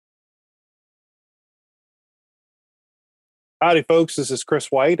Howdy, folks. This is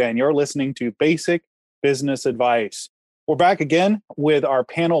Chris White, and you're listening to Basic Business Advice. We're back again with our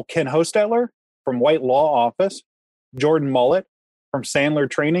panel, Ken Hostetler from White Law Office, Jordan Mullet from Sandler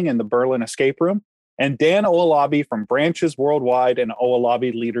Training and the Berlin Escape Room, and Dan Owolabi from Branches Worldwide and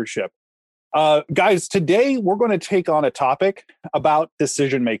Owolabi Leadership. Guys, today we're going to take on a topic about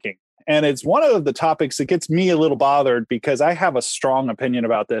decision-making. And it's one of the topics that gets me a little bothered because I have a strong opinion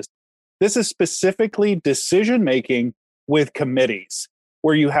about this. This is specifically decision-making with committees,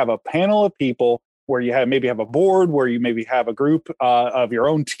 where you have a panel of people, where you have maybe have a board, where you maybe have a group of your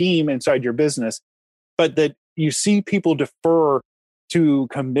own team inside your business, but that you see people defer to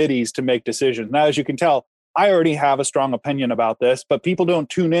committees to make decisions. Now, as you can tell, I already have a strong opinion about this, but people don't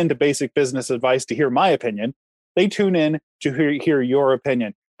tune in to Basic Business Advice to hear my opinion. They tune in to hear your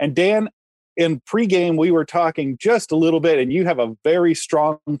opinion. And Dan, in pregame, we were talking just a little bit, and you have a very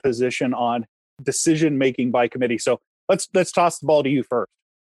strong position on decision-making by committee. So let's toss the ball to you first.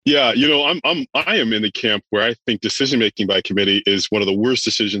 Yeah, I am in the camp where I think decision-making by committee is one of the worst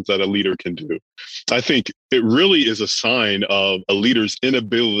decisions that a leader can do. I think it really is a sign of a leader's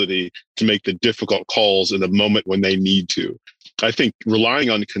inability to make the difficult calls in the moment when they need to. I think relying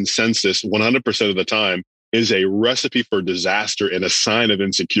on consensus 100% of the time is a recipe for disaster and a sign of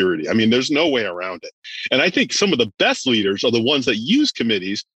insecurity. I mean, there's no way around it. And I think some of the best leaders are the ones that use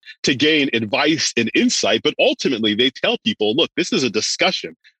committees to gain advice and insight, but ultimately they tell people, look, this is a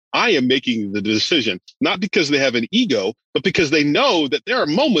discussion. I am making the decision, not because they have an ego, but because they know that there are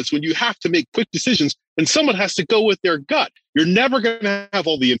moments when you have to make quick decisions and someone has to go with their gut. You're never going to have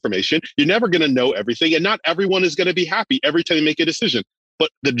all the information. You're never going to know everything. And not everyone is going to be happy every time you make a decision. But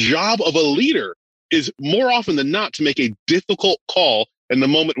the job of a leader is more often than not to make a difficult call in the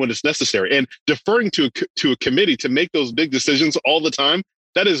moment when it's necessary. And deferring to a committee to make those big decisions all the time,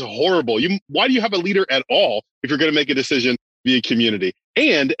 that is horrible. Why do you have a leader at all if you're going to make a decision via community?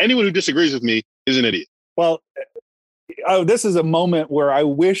 And anyone who disagrees with me is an idiot. Well, this is a moment where I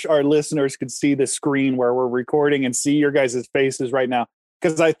wish our listeners could see the screen where we're recording and see your guys' faces right now.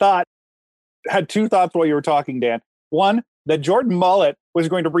 Because I had two thoughts while you were talking, Dan. One, that Jordan Mullet was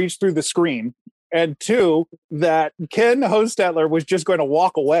going to reach through the screen. And two, that Ken Hostetler was just going to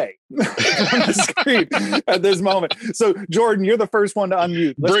walk away from the screen at this moment. So, Jordan, you're the first one to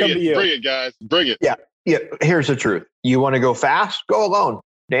unmute. Let's come to you. Bring it, guys. Bring it. Yeah. Here's the truth. You want to go fast? Go alone.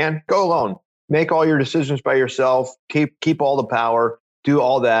 Dan, go alone. Make all your decisions by yourself. Keep all the power. Do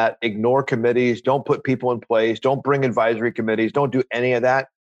all that. Ignore committees. Don't put people in place. Don't bring advisory committees. Don't do any of that.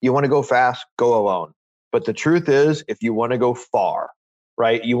 You want to go fast? Go alone. But the truth is, if you want to go far,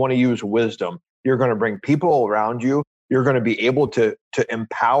 right, you want to use wisdom. You're going to bring people around you. You're going to be able to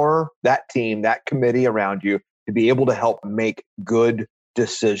empower that team, that committee around you to be able to help make good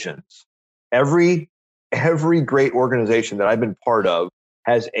decisions. Every great organization that I've been part of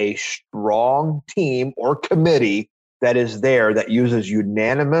has a strong team or committee that is there that uses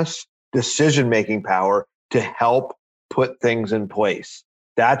unanimous decision-making power to help put things in place.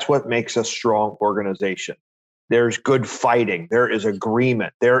 That's what makes a strong organization. There's good fighting. There is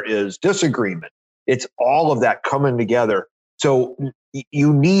agreement. There is disagreement. It's all of that coming together. So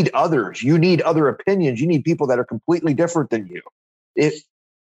you need others. You need other opinions. You need people that are completely different than you.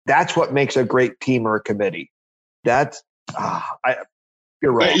 That's what makes a great team or a committee. You're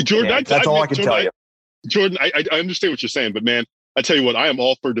wrong. Hey, Jordan, that's all I can tell you. Jordan, I understand what you're saying, but man, I tell you what, I am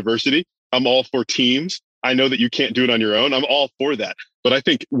all for diversity. I'm all for teams. I know that you can't do it on your own. I'm all for that. But I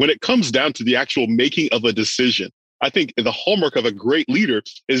think when it comes down to the actual making of a decision, I think the hallmark of a great leader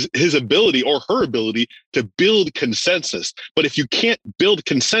is his ability or her ability to build consensus. But if you can't build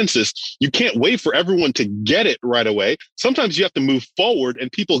consensus, you can't wait for everyone to get it right away. Sometimes you have to move forward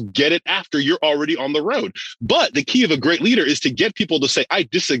and people get it after you're already on the road. But the key of a great leader is to get people to say, I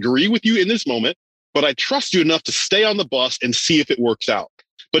disagree with you in this moment, but I trust you enough to stay on the bus and see if it works out.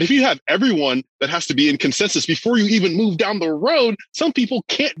 But if you have everyone that has to be in consensus before you even move down the road, some people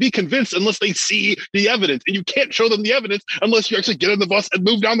can't be convinced unless they see the evidence. And you can't show them the evidence unless you actually get on the bus and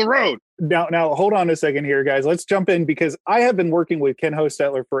move down the road. Now, hold on a second here, guys. Let's jump in because I have been working with Ken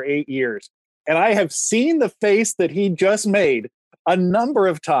Hostetler for 8 years. And I have seen the face that he just made a number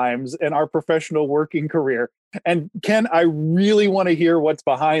of times in our professional working career. And Ken, I really want to hear what's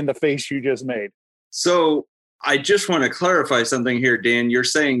behind the face you just made. So I just want to clarify something here, Dan. You're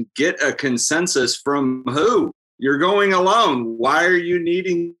saying get a consensus from who? You're going alone. Why are you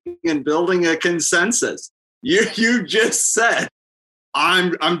needing and building a consensus? You just said,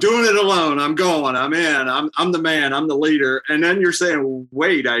 I'm doing it alone. I'm going. I'm in. I'm the man. I'm the leader. And then you're saying,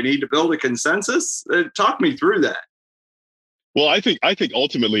 wait, I need to build a consensus? Talk me through that. Well, I think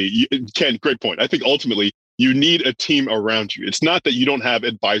ultimately, Ken, great point. I think ultimately You need a team around you. It's not that you don't have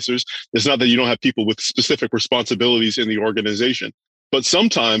advisors. It's not that you don't have people with specific responsibilities in the organization. But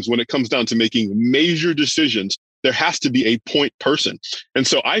sometimes when it comes down to making major decisions, there has to be a point person. And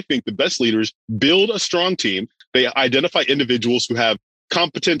so I think the best leaders build a strong team. They identify individuals who have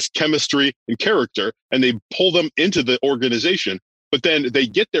competence, chemistry, and character, and they pull them into the organization. But then they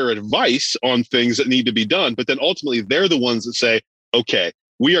get their advice on things that need to be done. But then ultimately, they're the ones that say, okay,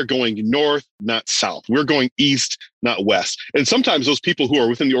 we are going north, not south. We're going east, not west. And sometimes those people who are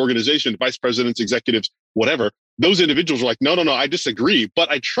within the organization, vice presidents, executives, whatever, those individuals are like, no, I disagree,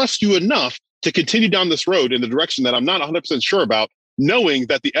 but I trust you enough to continue down this road in the direction that I'm not 100% sure about, knowing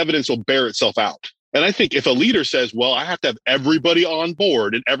that the evidence will bear itself out. And I think if a leader says, well, I have to have everybody on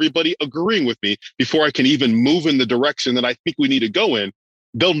board and everybody agreeing with me before I can even move in the direction that I think we need to go in,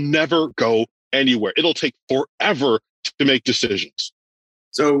 they'll never go anywhere. It'll take forever to make decisions.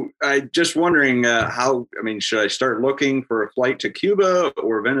 So I just wondering should I start looking for a flight to Cuba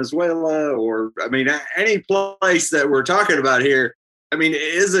or Venezuela or, any place that we're talking about here?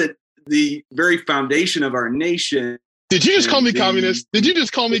 Is it the very foundation of our nation? Did you just call me communist? Did you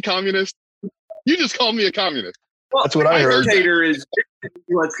just call me communist? You just called me a communist. Well, that's what I heard. Dictator is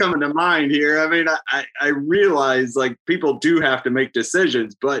what's coming to mind here. I realize people do have to make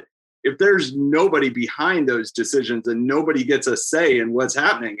decisions, but if there's nobody behind those decisions and nobody gets a say in what's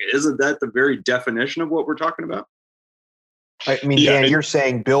happening, isn't that the very definition of what we're talking about? Dan, you're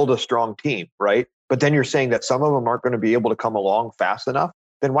saying build a strong team, right? But then you're saying that some of them aren't going to be able to come along fast enough.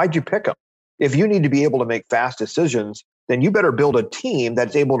 Then why'd you pick them? If you need to be able to make fast decisions, then you better build a team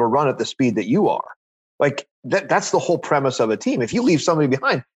that's able to run at the speed that you are. That's the whole premise of a team. If you leave somebody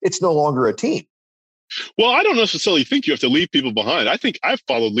behind, it's no longer a team. Well, I don't necessarily think you have to leave people behind. I think I've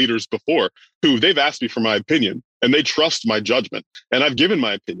followed leaders before who they've asked me for my opinion and they trust my judgment. And I've given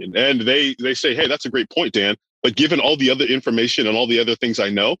my opinion and they say, hey, that's a great point, Dan. But given all the other information and all the other things I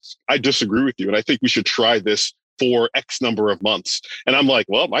know, I disagree with you. And I think we should try this for X number of months. And I'm like,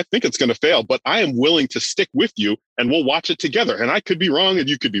 well, I think it's going to fail, but I am willing to stick with you and we'll watch it together. And I could be wrong and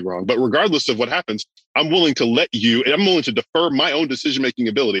you could be wrong. But regardless of what happens, I'm willing to I'm willing to defer my own decision-making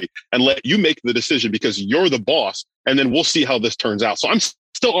ability and let you make the decision because you're the boss. And then we'll see how this turns out. So I'm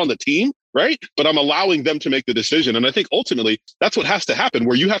still on the team, right? But I'm allowing them to make the decision. And I think ultimately that's what has to happen,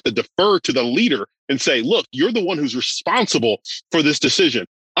 where you have to defer to the leader and say, look, you're the one who's responsible for this decision.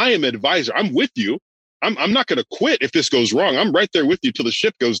 I am an advisor. I'm with you. I'm not going to quit if this goes wrong. I'm right there with you till the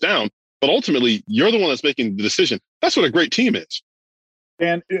ship goes down. But ultimately, you're the one that's making the decision. That's what a great team is.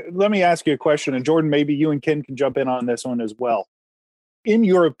 And let me ask you a question. And Jordan, maybe you and Ken can jump in on this one as well. In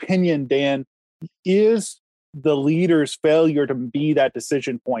your opinion, Dan, is the leader's failure to be that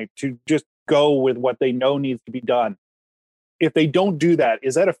decision point, to just go with what they know needs to be done, if they don't do that,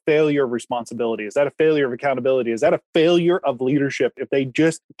 is that a failure of responsibility? Is that a failure of accountability? Is that a failure of leadership if they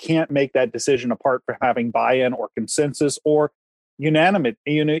just can't make that decision apart from having buy-in or consensus or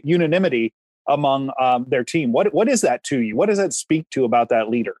unanimity among their team? What is that to you? What does that speak to about that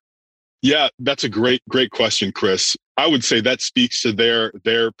leader? Yeah, that's a great question, Chris. I would say that speaks to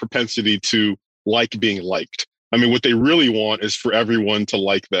their propensity to like being liked. What they really want is for everyone to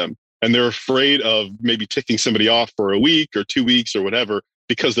like them. And they're afraid of maybe ticking somebody off for a week or 2 weeks or whatever,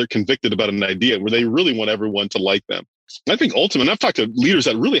 because they're convicted about an idea where they really want everyone to like them. And I think ultimately, I've talked to leaders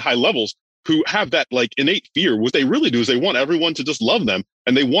at really high levels who have that innate fear. What they really do is they want everyone to just love them.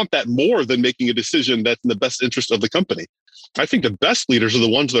 And they want that more than making a decision that's in the best interest of the company. I think the best leaders are the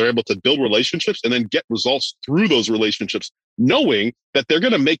ones that are able to build relationships and then get results through those relationships, knowing that they're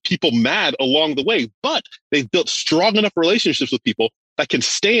going to make people mad along the way, but they've built strong enough relationships with people that can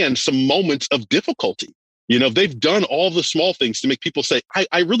stand some moments of difficulty. They've done all the small things to make people say,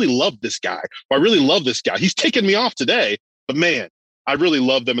 I really love this guy, or I really love this guy. He's taking me off today, but man, I really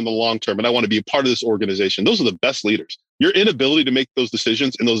love them in the long term and I want to be a part of this organization. Those are the best leaders. Your inability to make those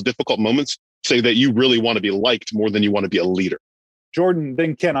decisions in those difficult moments say that you really want to be liked more than you want to be a leader. Jordan,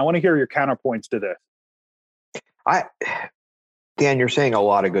 then Ken, I want to hear your counterpoints to this. Dan, you're saying a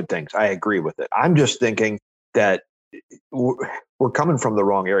lot of good things. I agree with it. I'm just thinking that we're coming from the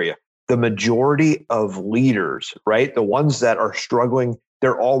wrong area. The majority of leaders, right? The ones that are struggling,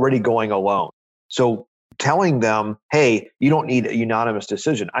 they're already going alone. So telling them, hey, you don't need a unanimous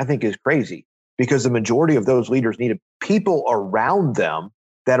decision, I think is crazy, because the majority of those leaders need people around them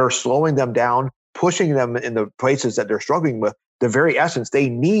that are slowing them down, pushing them in the places that they're struggling with. The very essence, they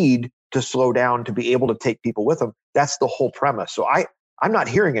need to slow down to be able to take people with them. That's the whole premise. So I'm not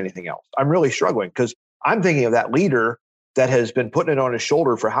hearing anything else. I'm really struggling because I'm thinking of that leader that has been putting it on his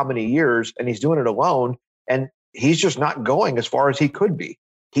shoulder for how many years, and he's doing it alone, and he's just not going as far as he could be.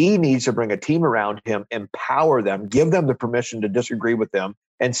 He needs to bring a team around him, empower them, give them the permission to disagree with them,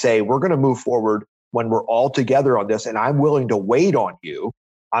 and say, we're going to move forward when we're all together on this, and I'm willing to wait on you.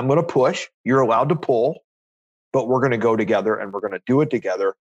 I'm going to push. You're allowed to pull, but we're going to go together and we're going to do it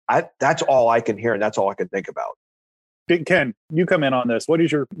together. That's all I can hear, and that's all I can think about. Ken, you come in on this. What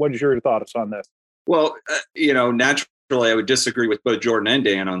is your thoughts on this? Well, naturally, I would disagree with both Jordan and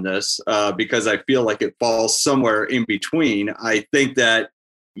Dan on this because I feel like it falls somewhere in between. I think that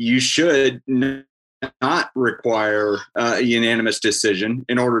you should not require a unanimous decision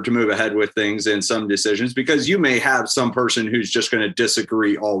in order to move ahead with things in some decisions, because you may have some person who's just going to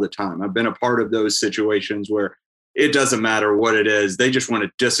disagree all the time. I've been a part of those situations where it doesn't matter what it is. They just want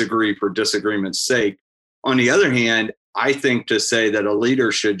to disagree for disagreement's sake. On the other hand, I think to say that a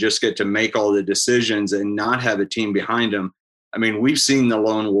leader should just get to make all the decisions and not have a team behind them. I mean, we've seen the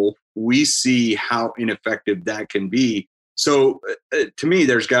lone wolf. We see how ineffective that can be. So to me,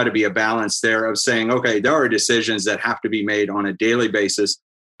 there's got to be a balance there of saying, okay, there are decisions that have to be made on a daily basis.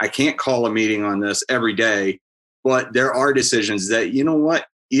 I can't call a meeting on this every day, but there are decisions that, you know what,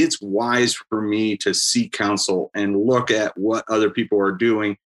 it's wise for me to seek counsel and look at what other people are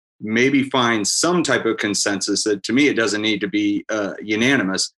doing, maybe find some type of consensus that, to me, it doesn't need to be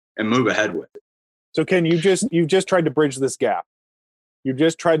unanimous, and move ahead with it. So Ken, you've just tried to bridge this gap. You've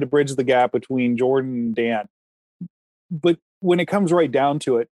just tried to bridge the gap between Jordan and Dan. But when it comes right down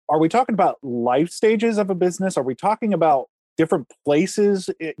to it, are we talking about life stages of a business? Are we talking about different places?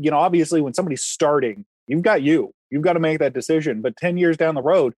 Obviously, when somebody's starting, you've got to make that decision. But 10 years down the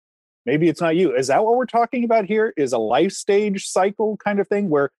road, maybe it's not you. Is that what we're talking about here? Is a life stage cycle kind of thing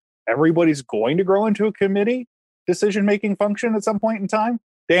where everybody's going to grow into a committee decision-making function at some point in time?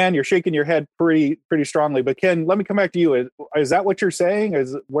 Dan, you're shaking your head pretty strongly. But Ken, let me come back to you. Is that what you're saying?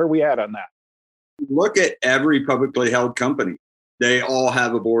 Is where are we at on that? Look at every publicly held company. They all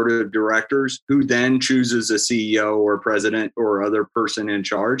have a board of directors who then chooses a CEO or president or other person in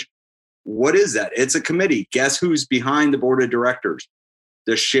charge. What is that? It's a committee. Guess who's behind the board of directors?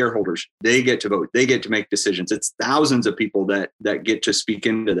 The shareholders. They get to vote. They get to make decisions. It's thousands of people that get to speak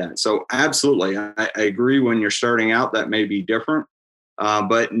into that. So absolutely, I agree. When you're starting out, that may be different.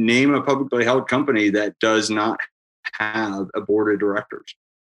 But name a publicly held company that does not have a board of directors.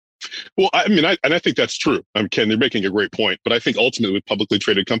 Well, I mean, I think that's true. Ken, you're making a great point. But I think ultimately with publicly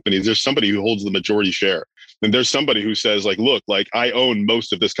traded companies, there's somebody who holds the majority share. And there's somebody who says, like, look, like, I own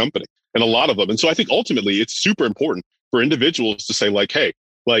most of this company, and a lot of them. And so I think ultimately it's super important for individuals to say, like, hey,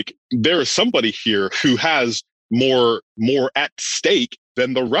 like, there is somebody here who has more at stake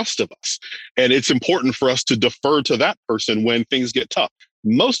than the rest of us. And it's important for us to defer to that person when things get tough.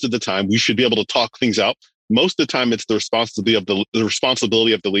 Most of the time, we should be able to talk things out. Most of the time, it's the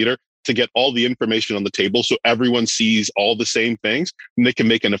responsibility of the leader to get all the information on the table so everyone sees all the same things and they can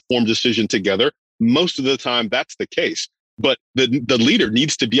make an informed decision together. Most of the time, that's the case. But the leader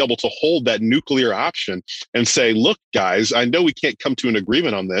needs to be able to hold that nuclear option and say, look, guys, I know we can't come to an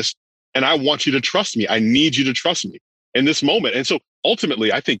agreement on this, and I want you to trust me. I need you to trust me in this moment. And so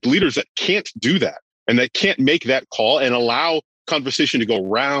ultimately, I think leaders that can't do that and that can't make that call and allow conversation to go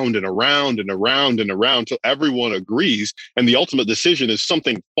round and around and around and around till everyone agrees and the ultimate decision is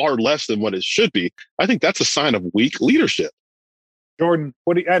something far less than what it should be, I think that's a sign of weak leadership. Jordan,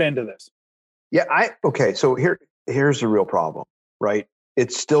 what do you add into this? Yeah, okay. So here's the real problem, right?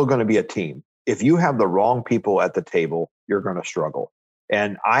 It's still going to be a team. If you have the wrong people at the table, you're going to struggle.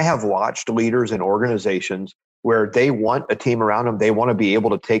 And I have watched leaders in organizations where they want a team around them. They want to be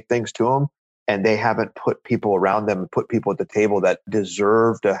able to take things to them. And they haven't put people around them, put people at the table that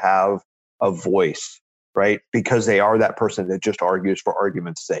deserve to have a voice, right? Because they are that person that just argues for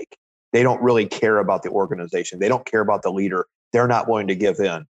argument's sake. They don't really care about the organization. They don't care about the leader. They're not willing to give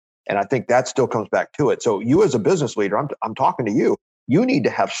in. And I think that still comes back to it. So you as a business leader, I'm talking to you. You need to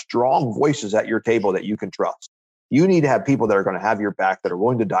have strong voices at your table that you can trust. You need to have people that are going to have your back, that are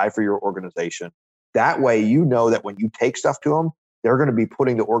willing to die for your organization. That way, you know that when you take stuff to them, they're going to be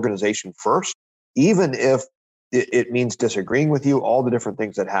putting the organization first, even if it means disagreeing with you, all the different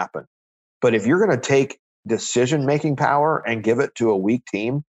things that happen. But if you're going to take decision-making power and give it to a weak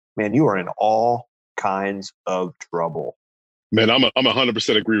team, man, you are in all kinds of trouble. Man, I'm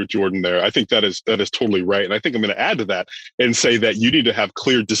 100% agree with Jordan there. I think that is totally right. And I think I'm going to add to that and say that you need to have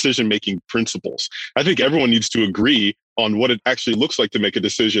clear decision-making principles. I think everyone needs to agree on what it actually looks like to make a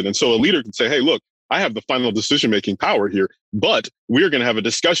decision. And so a leader can say, hey, look, I have the final decision-making power here, but we're going to have a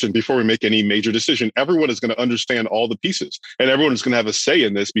discussion before we make any major decision. Everyone is going to understand all the pieces, and everyone is going to have a say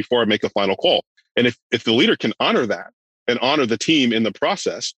in this before I make a final call. And if the leader can honor that and honor the team in the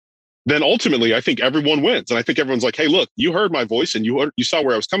process, then ultimately I think everyone wins. And I think everyone's like, hey, look, you heard my voice and you saw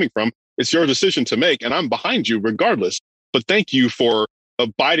where I was coming from. It's your decision to make, and I'm behind you regardless. But thank you for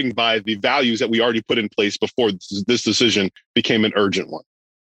abiding by the values that we already put in place before this decision became an urgent one.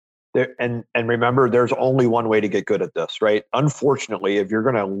 And remember, there's only one way to get good at this, right? Unfortunately, if you're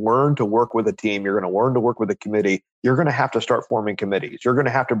going to learn to work with a team, you're going to learn to work with a committee, you're going to have to start forming committees. You're going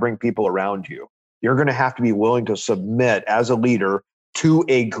to have to bring people around you. You're going to have to be willing to submit as a leader to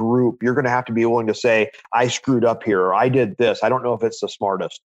a group. You're going to have to be willing to say, I screwed up here, or I did this. I don't know if it's the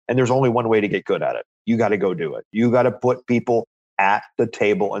smartest. And there's only one way to get good at it. You got to go do it. You got to put people at the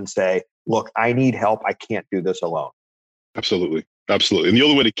table and say, look, I need help. I can't do this alone. Absolutely. Absolutely. And the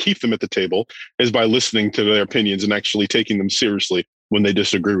only way to keep them at the table is by listening to their opinions and actually taking them seriously when they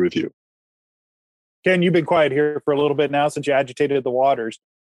disagree with you. Ken, you've been quiet here for a little bit now since you agitated the waters.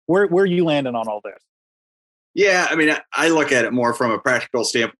 Where are you landing on all this? Yeah, I mean, I look at it more from a practical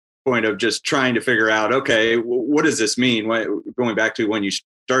standpoint of just trying to figure out, okay, what does this mean? Going back to when you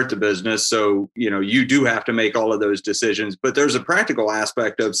start the business. So, you do have to make all of those decisions, but there's a practical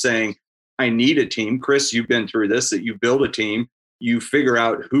aspect of saying, I need a team. Chris, you've been through this, that you build a team, you figure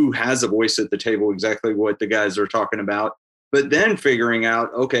out who has a voice at the table, exactly what the guys are talking about, but then figuring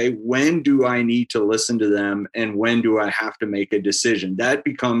out, okay, when do I need to listen to them and when do I have to make a decision? That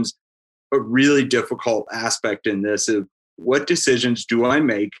becomes a really difficult aspect in this of what decisions do I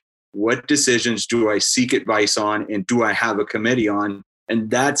make? What decisions do I seek advice on? And do I have a committee on?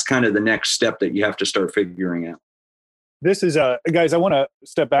 And that's kind of the next step that you have to start figuring out. This is guys, I want to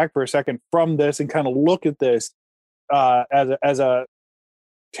step back for a second from this and kind of look at this as a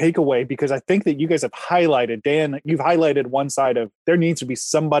takeaway, because I think that you guys have highlighted, Dan, you've highlighted one side of there needs to be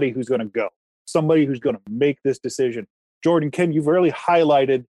somebody who's going to go, somebody who's going to make this decision. Jordan, Ken, you've really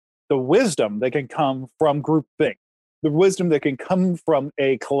highlighted the wisdom that can come from groupthink, the wisdom that can come from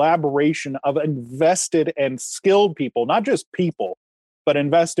a collaboration of invested and skilled people, not just people, but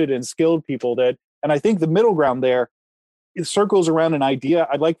invested and skilled people and I think the middle ground there, it circles around an idea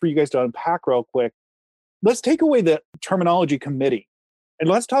I'd like for you guys to unpack real quick. Let's take away the terminology committee and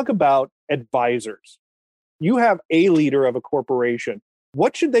let's talk about advisors. You have a leader of a corporation.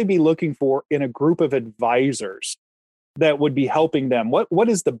 What should they be looking for in a group of advisors that would be helping them? What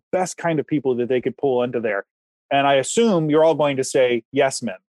is the best kind of people that they could pull into there? And I assume you're all going to say yes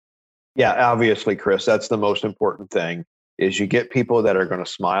men. Yeah, obviously, Chris, that's the most important thing is you get people that are going to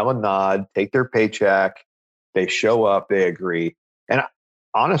smile and nod, take their paycheck, they show up, they agree. And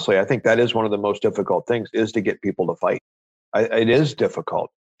honestly, I think that is one of the most difficult things is to get people to fight. It is difficult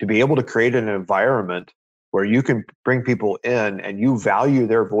to be able to create an environment where you can bring people in and you value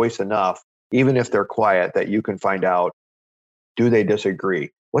their voice enough, even if they're quiet, that you can find out, do they disagree?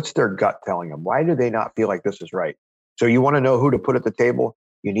 What's their gut telling them? Why do they not feel like this is right? So you want to know who to put at the table?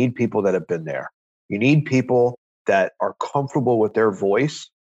 You need people that have been there. You need people that are comfortable with their voice,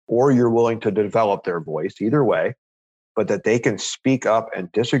 or you're willing to develop their voice, either way, but that they can speak up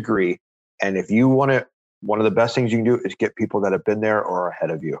and disagree. And if you want to, one of the best things you can do is get people that have been there or ahead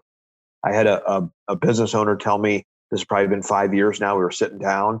of you. I had a business owner tell me, this has probably been 5 years now, we were sitting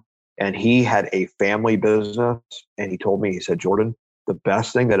down and he had a family business. And he told me, he said, Jordan, the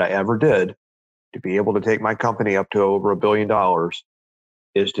best thing that I ever did to be able to take my company up to over $1 billion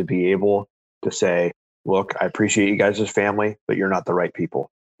is to be able to say, look, I appreciate you guys as family, but you're not the right people.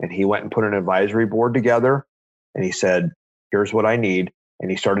 And he went and put an advisory board together and he said, here's what I need. And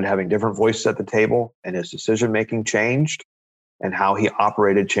he started having different voices at the table and his decision-making changed and how he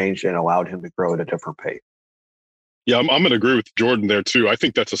operated changed and allowed him to grow at a different pace. Yeah, I'm going to agree with Jordan there too. I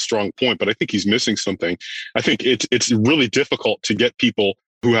think that's a strong point, but I think he's missing something. I think it's really difficult to get people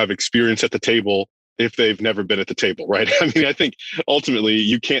who have experience at the table if they've never been at the table, right? I mean, I think ultimately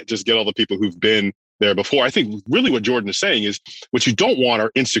you can't just get all the people who've been there before. I think really what Jordan is saying is what you don't want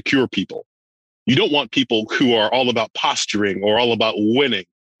are insecure people. You don't want people who are all about posturing or all about winning.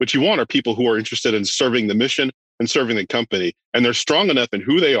 What you want are people who are interested in serving the mission and serving the company. And they're strong enough in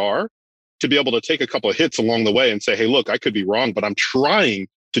who they are to be able to take a couple of hits along the way and say, hey, look, I could be wrong, but I'm trying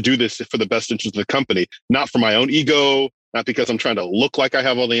to do this for the best interest of the company, not for my own ego, not because I'm trying to look like I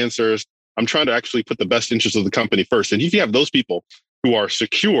have all the answers. I'm trying to actually put the best interest of the company first. And if you have those people who are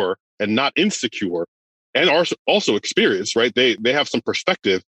secure and not insecure and are also experienced, right? They have some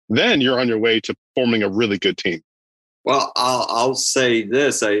perspective, then you're on your way to forming a really good team. Well, I'll say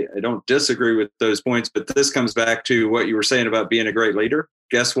this. I don't disagree with those points, but this comes back to what you were saying about being a great leader.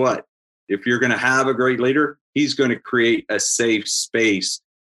 Guess what? If you're going to have a great leader, he's going to create a safe space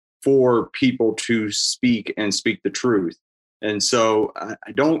for people to speak and speak the truth. And so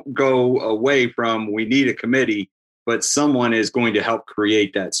I don't go away from we need a committee. but someone is going to help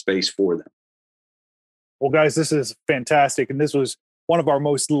create that space for them. Well, guys, this is fantastic. And this was one of our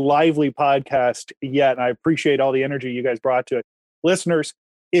most lively podcasts yet. And I appreciate all the energy you guys brought to it. Listeners,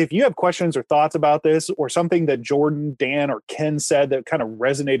 if you have questions or thoughts about this or something that Jordan, Dan, or Ken said that kind of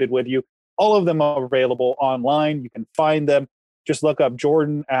resonated with you, all of them are available online. You can find them. Just look up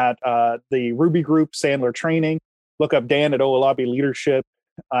Jordan at the Ruby Group Sandler Training. Look up Dan at Oalabi Leadership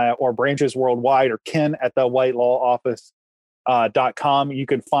or branches worldwide, or Ken at the White Law Office.com. You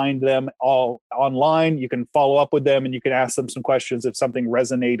can find them all online. You can follow up with them and you can ask them some questions if something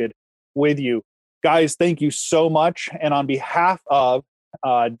resonated with you. Guys, thank you so much. And on behalf of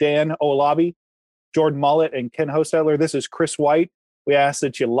Dan Oalabi, Jordan Mullet, and Ken Hostetler, this is Chris White. We ask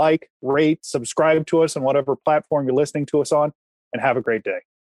that you like, rate, subscribe to us on whatever platform you're listening to us on, and have a great day.